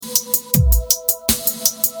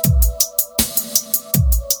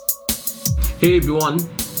Hey everyone,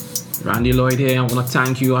 Randy Lloyd here. I want to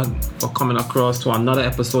thank you for coming across to another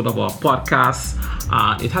episode of our podcast.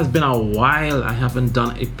 It has been a while I haven't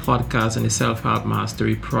done a podcast in the Self-Help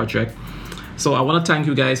Mastery Project. So I want to thank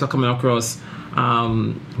you guys for coming across.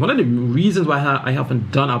 One of the reasons why I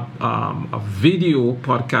haven't done a video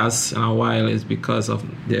podcast in a while is because of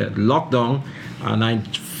the lockdown, and I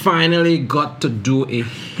finally got to do a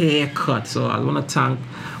haircut. So I want to thank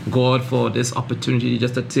God for this opportunity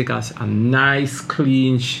just to take us a nice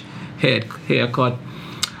clean haircut.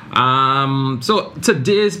 So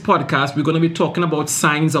today's podcast, we're going to be talking about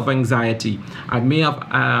signs of anxiety. I may have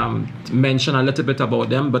mentioned a little bit about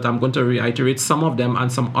them, but I'm going to reiterate some of them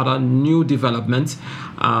and some other new developments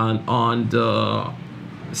on the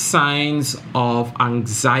signs of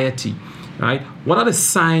anxiety. Right? What are the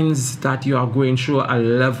signs that you are going through a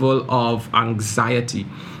level of anxiety?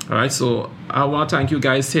 All right, so I want to thank you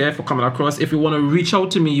guys here for coming across. If you want to reach out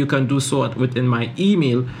to me, you can do so within my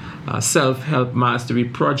email,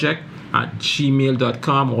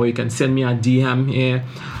 selfhelpmasteryproject@gmail.com, or you can send me a DM here.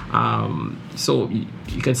 So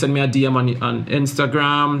you can send me a DM on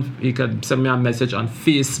Instagram. You can send me a message on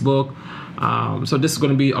Facebook. So this is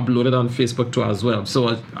going to be uploaded on Facebook too as well.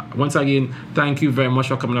 So once again, thank you very much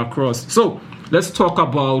for coming across. So let's talk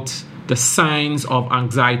about the signs of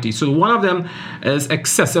anxiety. So one of them is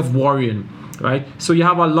excessive worrying, right? So you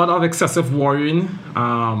have a lot of excessive worrying.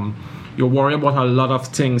 You worry about a lot of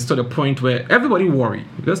things to the point where everybody worry.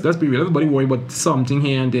 Let's be real. Everybody worry about something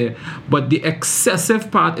here and there. But the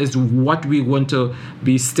excessive part is what we want to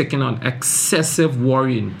be sticking on. Excessive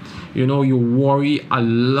worrying. You know, you worry a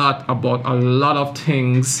lot about a lot of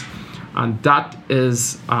things, and that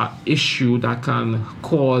is an issue that can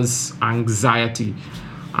cause anxiety.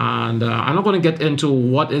 And I'm not going to get into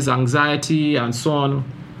what is anxiety and so on.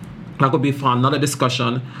 That could be for another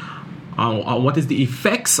discussion. What is the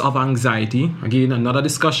effects of anxiety? Again, another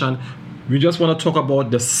discussion. We just want to talk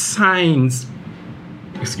about the signs.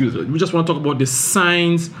 We just want to talk about the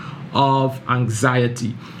signs of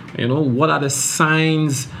anxiety. You know, what are the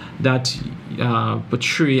signs that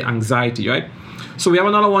portray anxiety, right? So we have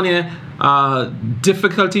another one here.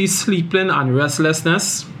 Difficulty sleeping and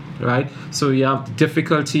restlessness. Right, so you have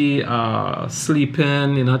difficulty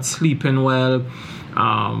sleeping, you're not sleeping well,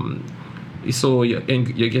 so you're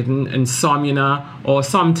getting insomnia, or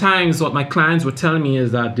sometimes what my clients would tell me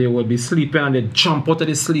is that they would be sleeping and they jump out of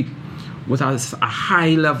the sleep with a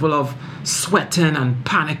high level of sweating and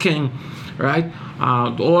panicking, right?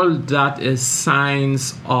 All that is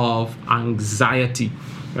signs of anxiety.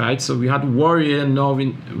 Right, so we had worry, and now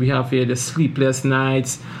we have here the sleepless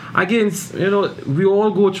nights. Again, you know, we all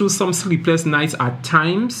go through some sleepless nights at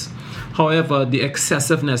times. However, the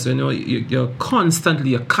excessiveness, you know, you're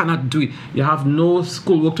constantly, you cannot do it. You have no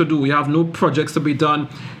schoolwork to do. You have no projects to be done.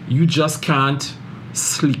 You just can't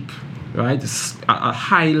sleep, right? It's a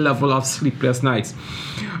high level of sleepless nights.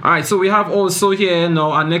 All right, so we have also here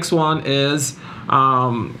now, our next one is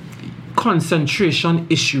concentration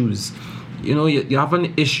issues. You know, you're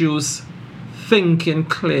having issues thinking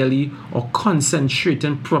clearly or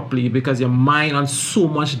concentrating properly because your mind on so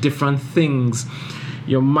much different things.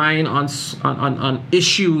 Your mind on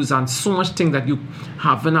issues and so much things that you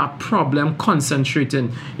having a problem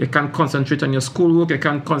concentrating. You can't concentrate on your schoolwork. You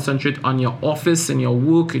can't concentrate on your office and your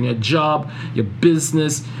work and your job, your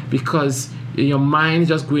business, because your mind is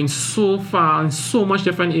just going so far in so much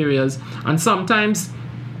different areas. And sometimes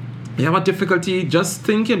you have a difficulty just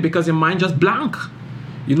thinking because your mind just blank.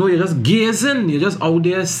 You know, you're just gazing. You're just out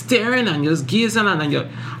there staring and you're just gazing,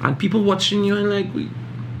 and people watching you and like,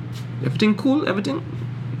 everything cool, everything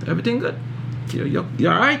good. You're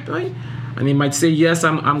all right, right? And you might say, yes,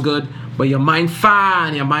 I'm good, but your mind far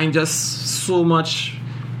and your mind just so much,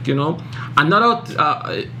 you know. Another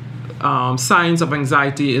signs of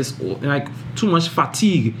anxiety is like too much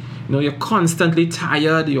fatigue. You know, you're constantly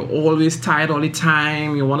tired. You're always tired all the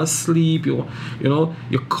time. You want to sleep. You're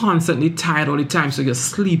constantly tired all the time. So you're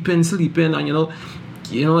sleeping, and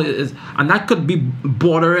and that could be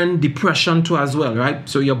bordering depression too as well, right?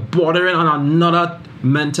 So you're bordering on another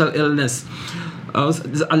mental illness.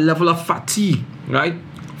 There's a level of fatigue, right?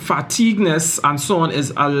 Fatigueness and so on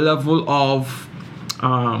is a level of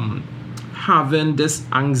having this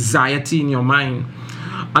anxiety in your mind.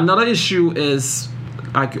 Another issue is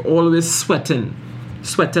like you're always sweating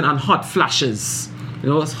and hot flashes. You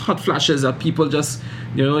know, hot flashes that people just,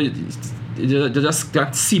 you know, they just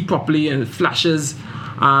can't see properly, and flashes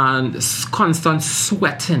and constant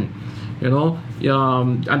sweating, you know.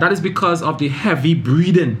 And that is because of the heavy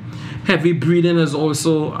breathing. Heavy breathing is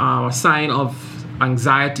also a sign of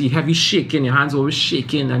anxiety. Heavy shaking, your hands always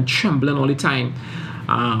shaking and trembling all the time.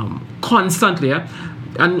 constantly. Yeah?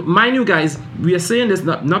 And mind you, guys, we are saying this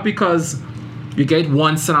not because you get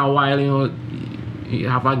once in a while, you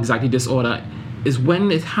have anxiety disorder. Is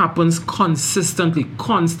when it happens consistently,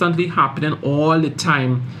 constantly happening all the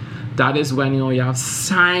time. That is when you have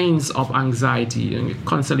signs of anxiety. You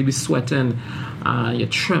constantly be sweating, you're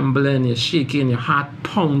trembling, you're shaking, your heart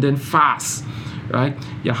pounding fast, right?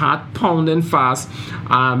 Your heart pounding fast.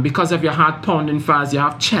 Because of your heart pounding fast, you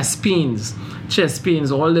have chest pains.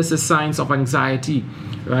 All this is signs of anxiety,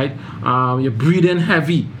 right? You're breathing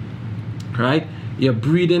heavy, right? You're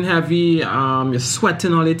breathing heavy. You're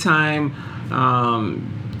sweating all the time.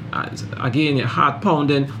 Again, your heart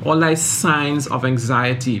pounding, all these signs of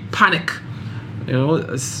anxiety, panic,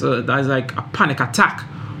 so that's like a panic attack,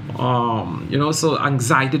 so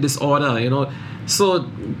anxiety disorder, so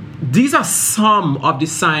these are some of the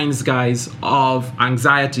signs, guys, of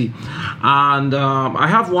anxiety. And I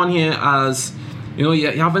have one here as,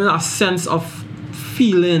 you're having a sense of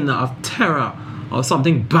feeling of terror or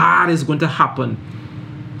something bad is going to happen,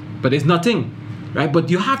 but there's nothing. Right, but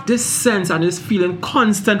you have this sense and this feeling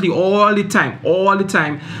constantly, all the time,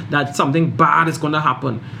 that something bad is going to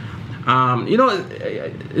happen.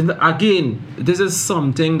 Again, this is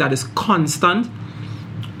something that is constant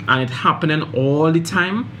and it's happening all the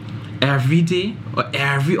time, every day or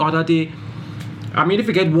every other day. I mean, if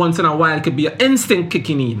you get once in a while, it could be an instinct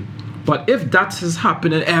kicking in. But if that is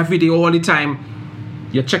happening every day, all the time,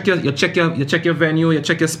 you check your venue, you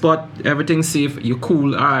check your spot, everything's safe, you're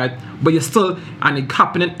cool, all right. But you're still, and it's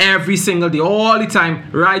happening every single day, all the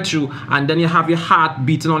time, right through. And then you have your heart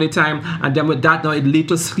beating all the time. And then with that now, it leads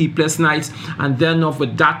to sleepless nights. And then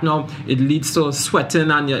with that now, it leads to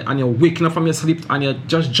sweating, and you're waking up from your sleep, and you're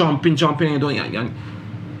just jumping, and you're doing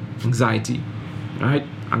anxiety, right?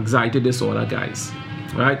 Anxiety disorder, guys,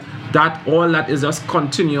 right? All that is just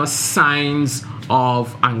continuous signs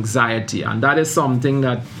of anxiety, and that is something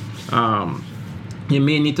that you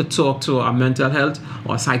may need to talk to a mental health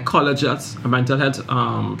or a psychologist, a mental health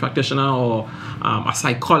practitioner, or a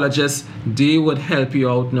psychologist. They would help you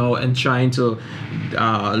out now in trying to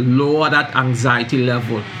lower that anxiety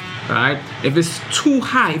level. Right? If it's too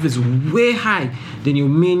high, if it's way high, then you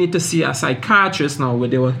may need to see a psychiatrist now, where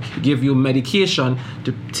they will give you medication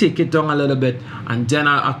to take it down a little bit, and then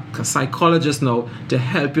a psychologist now to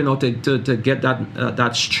help you now to get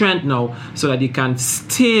that strength now, so that you can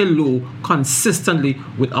stay low consistently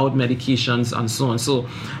without medications and so on. So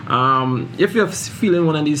if you're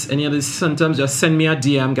feeling any of these symptoms, just send me a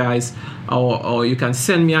DM, guys, or you can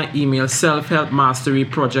send me an email,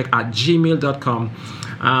 selfhelpmasteryproject@gmail.com.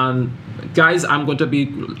 And guys, I'm going to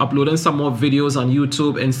be uploading some more videos on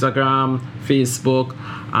YouTube, Instagram, Facebook,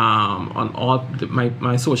 on all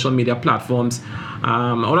my social media platforms.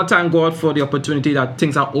 I want to thank God for the opportunity that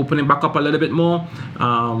things are opening back up a little bit more.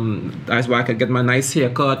 That's why I could get my nice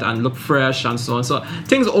haircut and look fresh and so on. So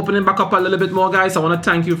things are opening back up a little bit more, guys. I want to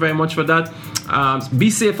thank you very much for that.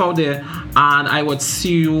 Be safe out there, and I would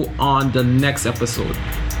see you on the next episode.